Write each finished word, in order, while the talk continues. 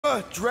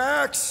Gamora,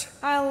 Drax.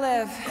 I'll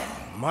live.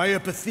 My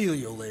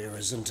epithelial layer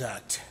is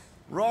intact.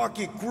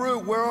 Rocket,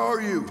 Groot, where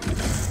are you?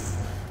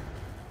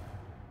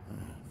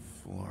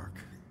 Flark.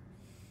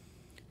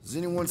 Does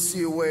anyone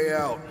see a way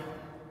out?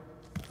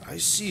 I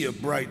see a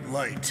bright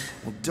light.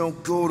 Well,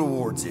 don't go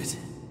towards it.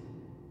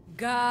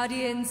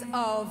 Guardians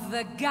of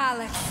the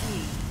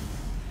Galaxy.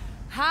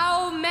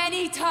 How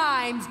many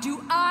times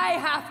do I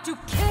have to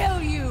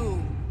kill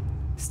you?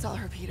 Stall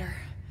her, Peter.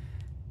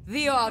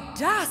 The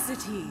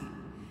audacity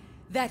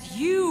that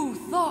you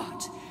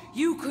thought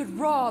you could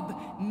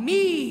rob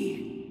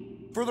me.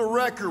 For the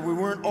record, we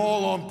weren't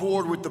all on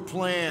board with the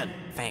plan.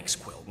 Thanks,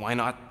 Quill. Why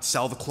not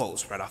sell the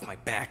clothes right off my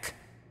back?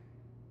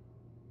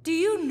 Do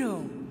you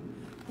know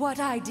what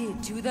I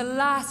did to the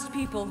last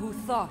people who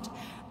thought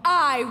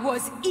I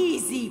was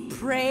easy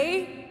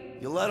prey?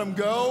 You let him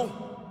go?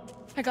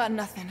 I got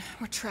nothing.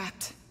 We're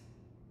trapped.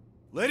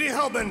 Lady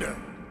Hellbender,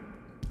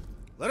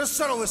 let us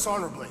settle this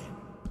honorably.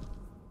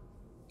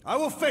 I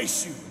will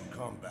face you in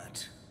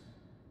combat.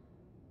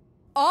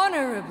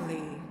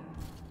 Honorably?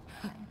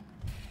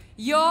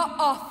 Your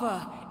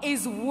offer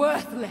is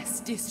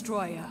worthless,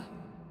 Destroyer.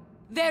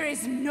 There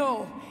is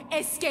no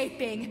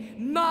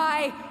escaping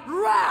my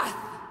wrath!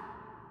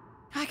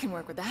 I can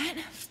work with that.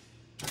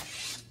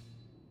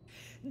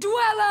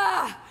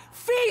 Dweller!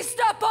 Feast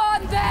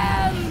upon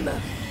them!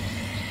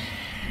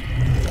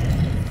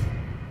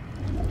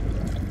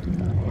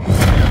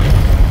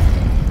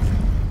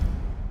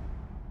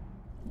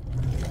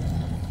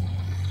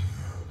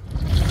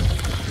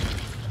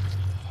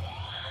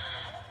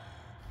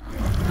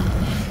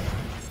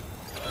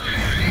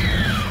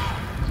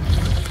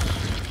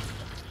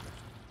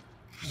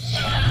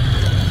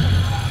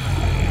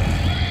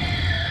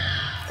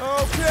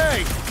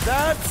 Okay,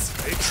 that's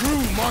A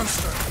true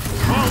monster.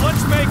 Well,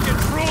 let's make it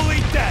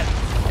truly dead.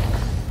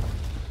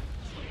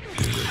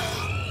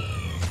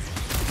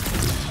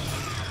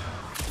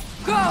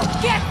 Go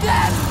get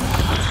them!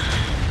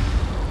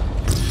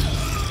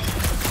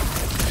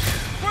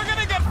 We're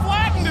gonna get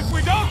flattened if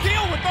we don't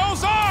deal with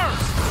those arms.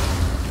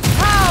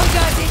 How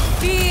does it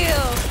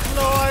feel,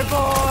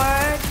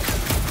 floorboard?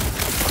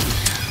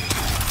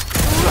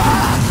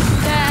 Rock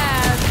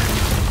them!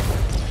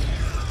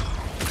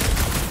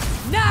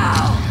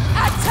 Now,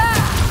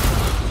 attack!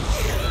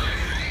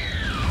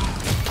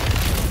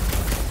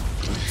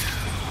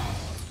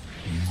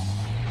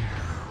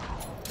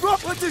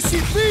 What does she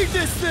feed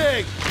this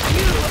thing?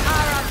 You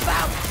are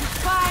about to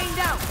find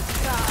out,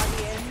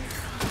 Guardians.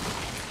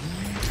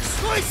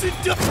 Slice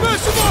it up!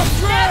 Smash him up,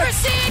 Never Drax!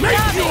 seen Make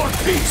coming! your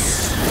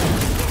peace!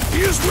 He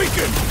is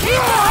weakened! Keep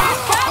on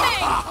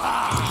coming!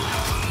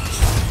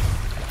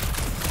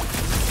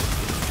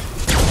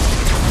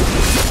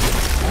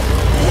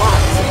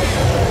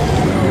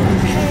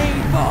 Pay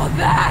for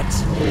that!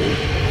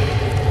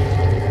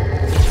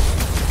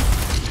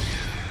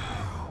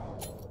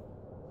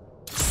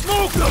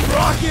 Smoke them,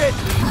 Rocket!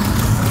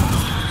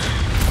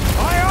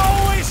 I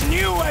always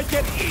knew I'd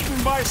get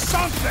eaten by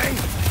something.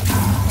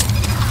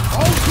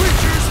 All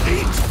creatures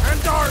eat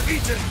and are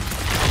eaten!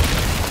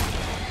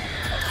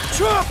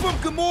 Chop him,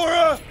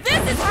 Gamora!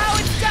 This is how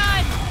it's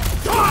done!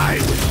 Die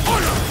with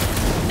honor!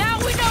 Now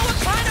we know what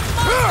kind of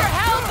monster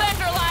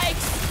Hellbender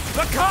likes!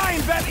 The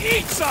kind that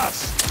eats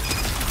us.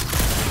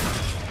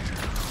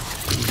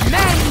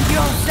 Mend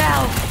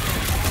yourself!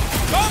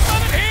 Don't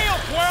let it heal,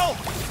 Quill.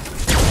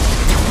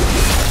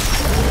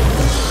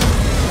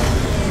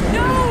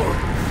 No!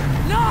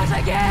 Not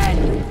again!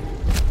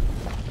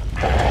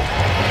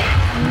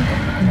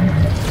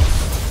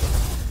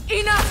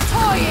 Enough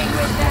toying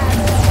with them!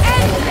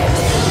 End it!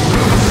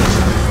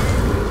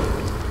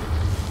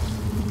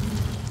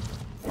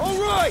 All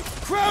right,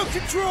 crowd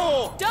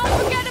control! Don't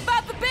forget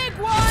about the big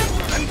one!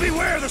 And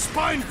beware the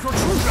spine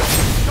protrusion!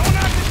 Don't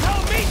have to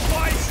tell me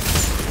twice.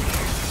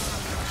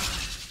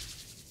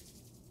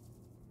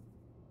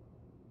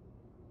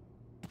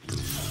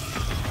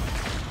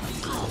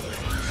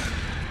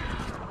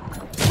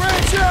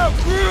 Branch out,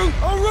 Groot!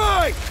 All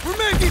right, we're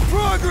making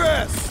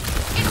progress!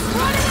 It's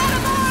running out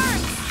of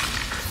arms!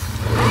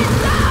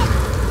 Heads up!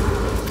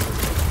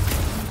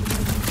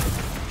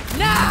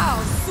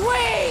 Now,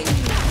 swing!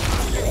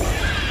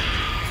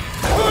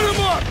 Put him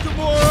up,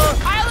 Gamora!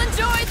 I'll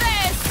enjoy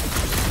this!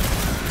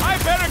 I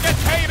better get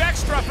paid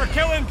extra for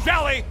killing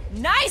Jelly.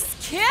 Nice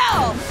kill!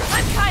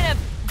 I'm kind of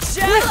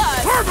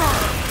jealous!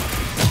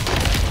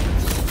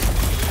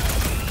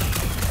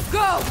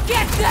 Go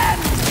get them!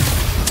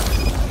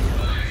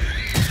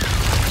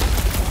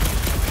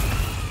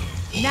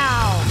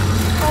 Now,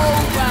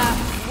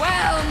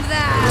 overwhelm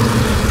them!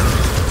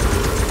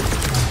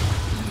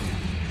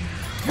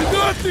 You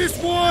got this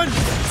one!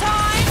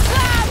 Time's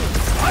up!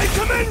 I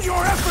commend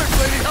your effort,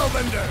 Lady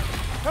Hellbender!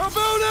 How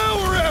about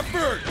our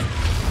effort?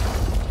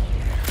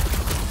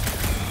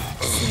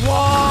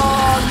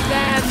 Swarm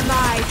them,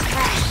 my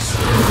pet!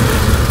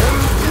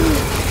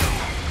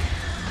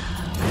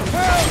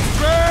 Help,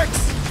 Drax!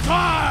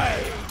 Die!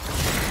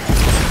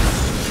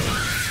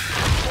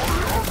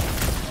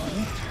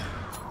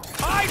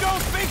 I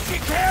don't think she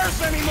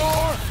cares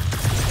anymore.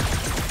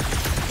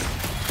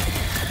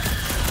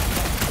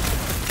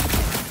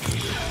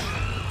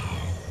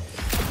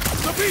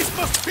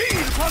 must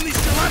feed upon these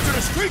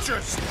gelatinous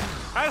creatures!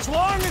 As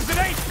long as it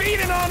ain't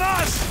feeding on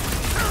us!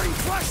 Tearing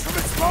flesh from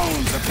its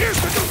bones appears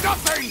to do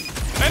nothing!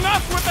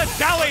 Enough with the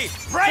deli!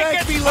 Break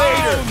Thank its me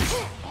later.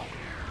 bones!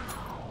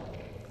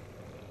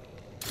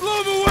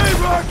 Blow them away,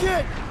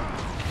 Rocket!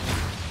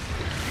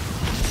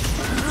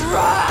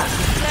 Rush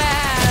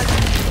them!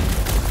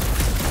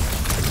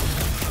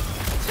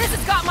 This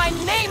has got my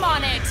name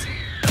on it!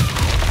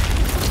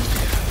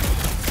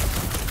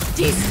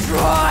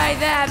 Destroy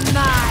them,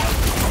 knife!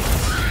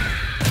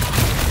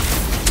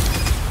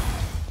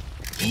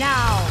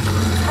 Now,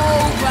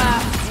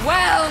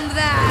 overwhelm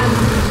them!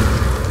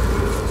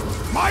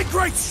 My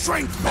great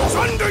strength is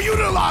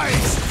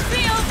underutilized!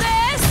 Feel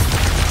this?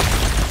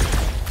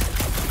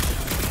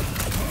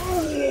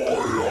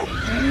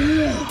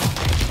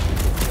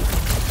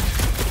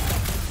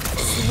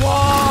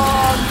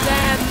 Swarm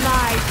them,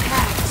 my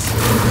pets!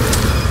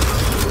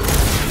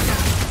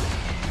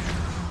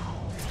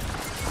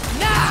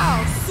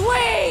 Now,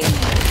 swing!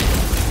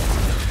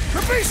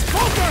 The beast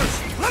falters!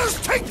 Let us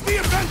take the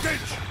advantage!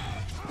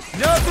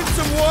 Nothing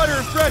some water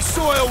and fresh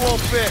soil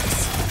won't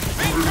fix.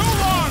 Been too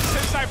long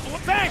since I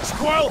Thanks,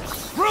 Quill!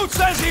 Groot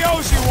says he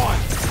owes you one!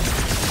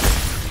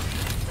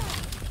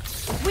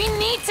 We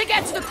need to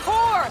get to the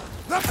core!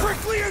 The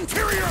prickly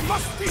interior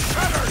must be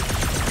shattered!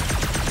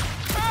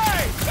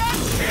 Hey!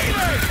 That's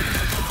cheating!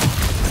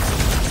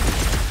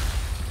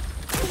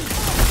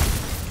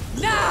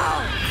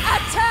 Now,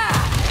 attack!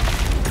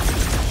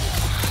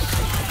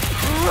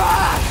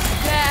 Rush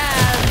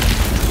them!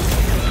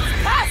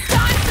 Last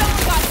time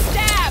someone got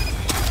stabbed!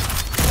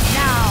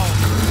 Now,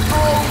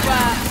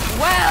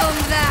 overwhelm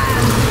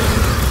them!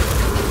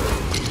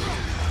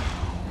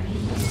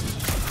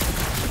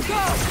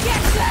 Go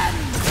get them!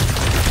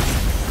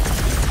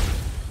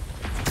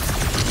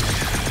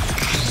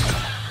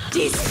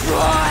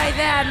 Destroy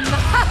them!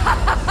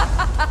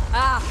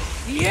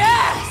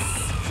 Yes!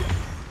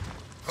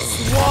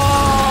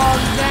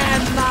 Swarm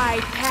them, my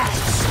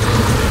pets!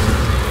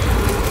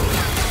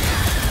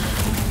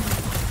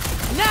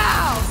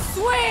 Now,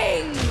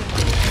 swing!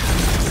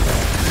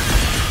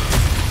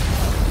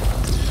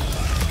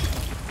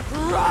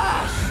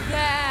 Rush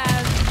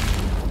them!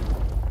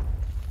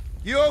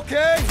 You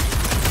okay?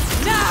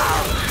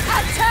 Now,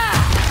 attack!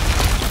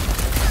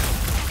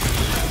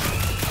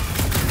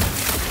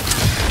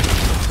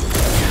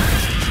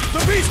 The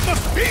beast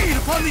must feed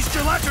upon these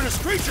gelatinous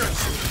creatures!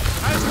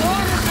 As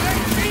long as it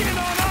ain't feeding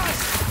on us!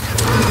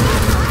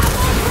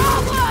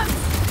 Problems!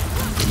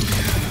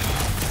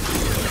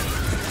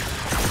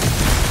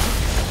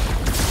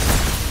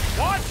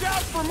 Watch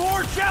out for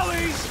more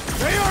jellies!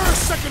 They are a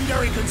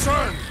secondary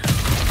concern!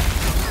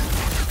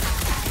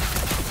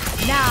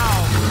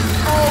 Now,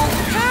 oh,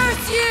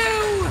 curse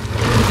you!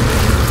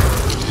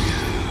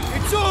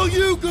 It's all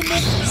you,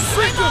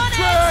 sick on of it!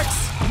 tracks!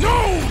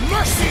 No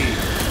mercy!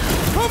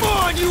 Come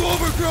on, you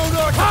overgrown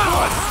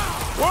octopus!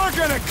 We're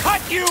gonna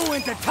cut you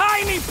into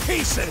tiny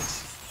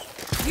pieces!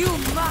 You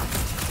must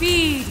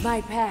feed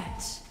my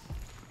pet.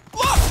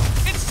 Look!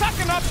 It's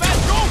sucking up that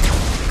goop!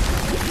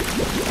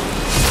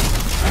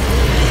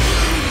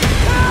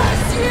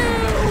 Curse you!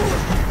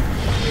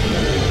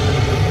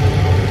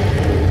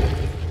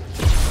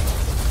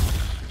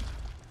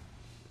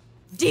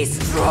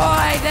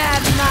 Destroy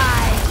them,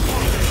 my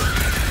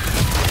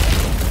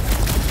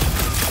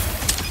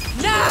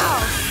now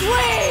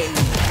swing!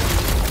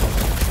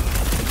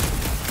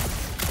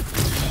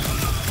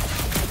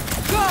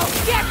 Go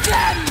get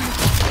them!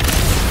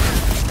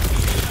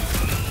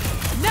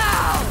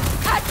 Now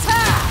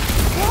attack!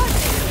 What?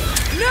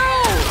 No!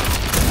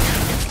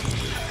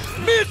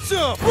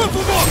 Mitsa! Rip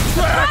them off,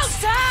 tracks!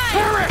 About time!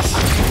 Perish!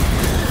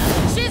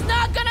 She's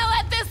not gonna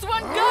let this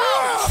one go!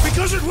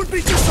 Because it would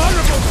be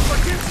dishonorable to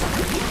forgive!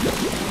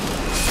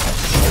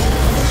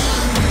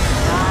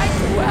 Night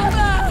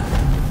Dweller!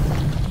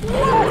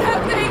 What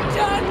have they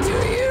done to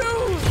you?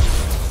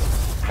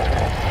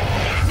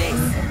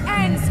 This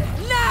ends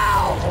now!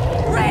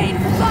 Rain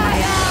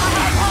fire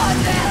upon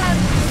them!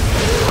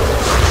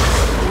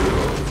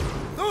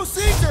 Those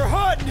things are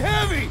hot and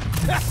heavy!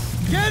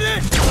 Get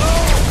it?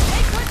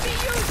 They could be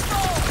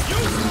useful!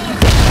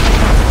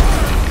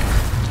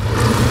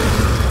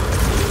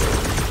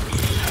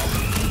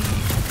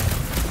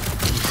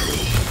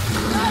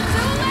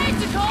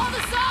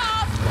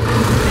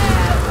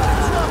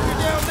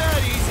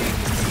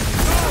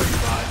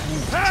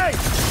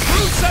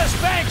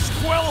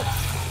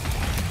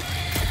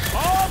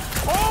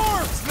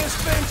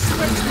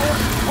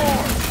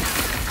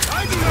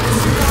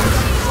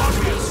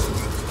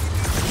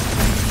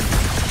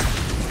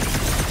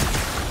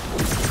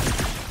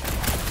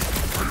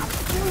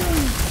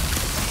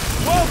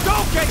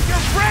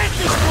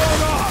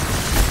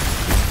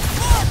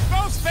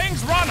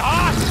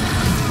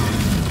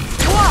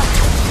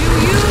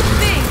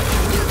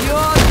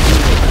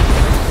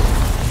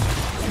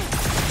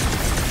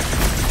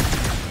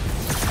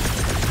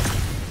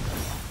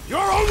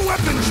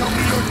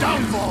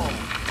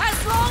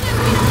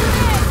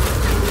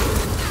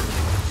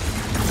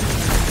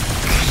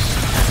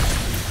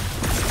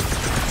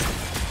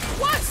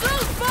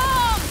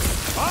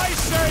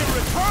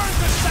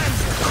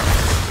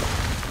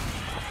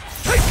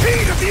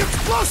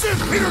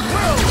 Explosive, Peter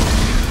Quill!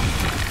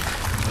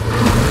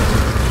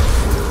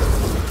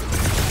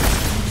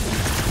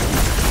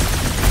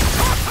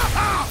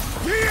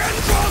 The end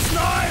draws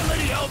nigh,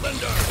 Lady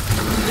Hellbender!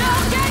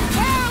 Don't get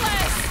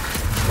careless!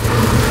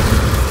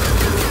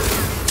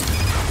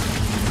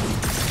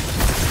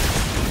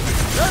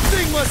 That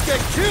thing must get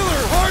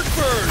killer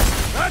heartburn!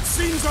 That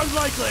seems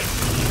unlikely.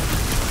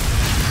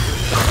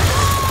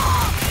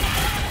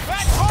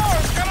 That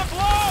car's gonna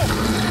blow!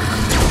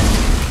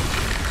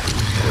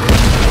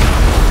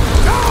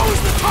 Now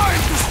is the time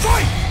to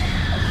strike!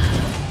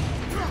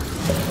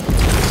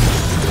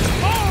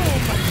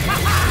 Boom!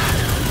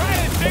 Try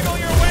to jiggle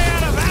your way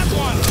out of that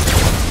one!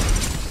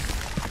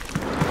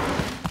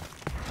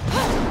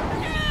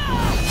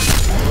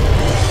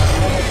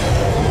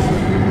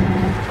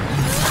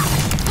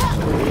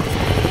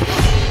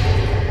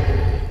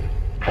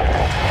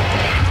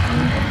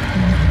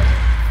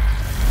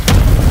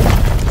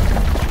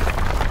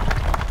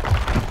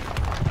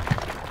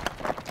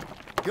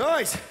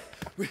 Guys,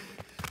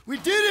 we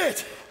did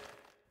it!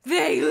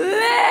 They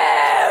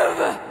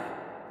live!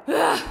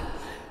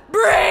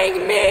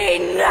 Bring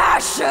me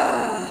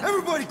Nasha!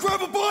 Everybody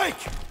grab a bike!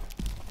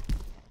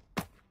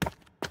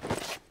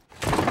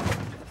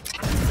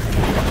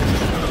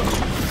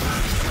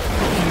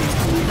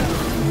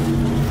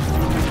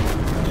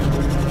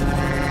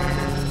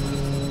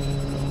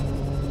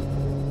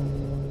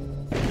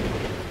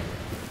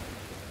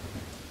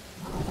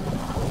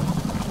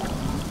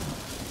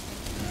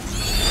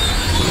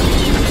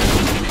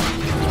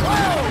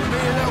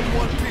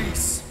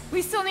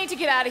 We still need to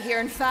get out of here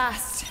and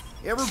fast.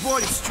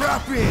 Everybody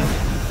strap in!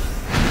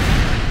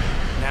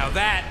 Now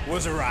that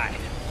was a ride.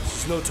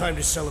 There's no time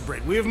to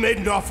celebrate. We have made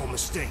an awful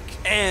mistake.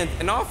 And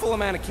an awful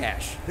amount of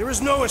cash. There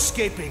is no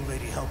escaping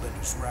Lady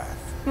Hellbender's wrath.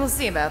 We'll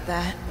see about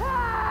that.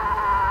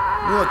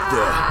 What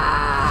the?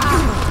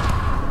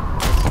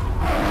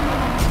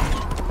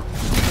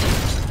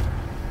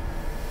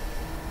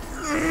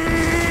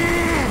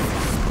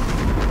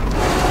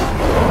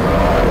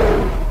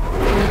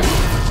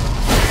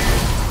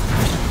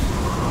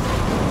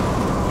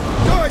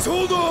 Guys,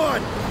 hold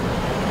on!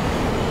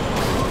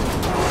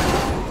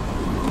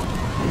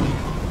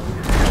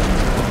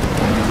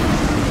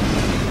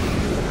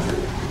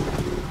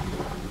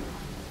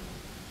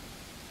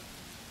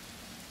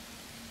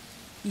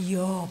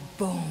 Your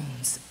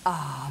bones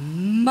are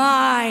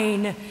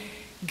mine,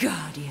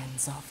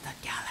 Guardians of the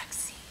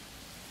Galaxy.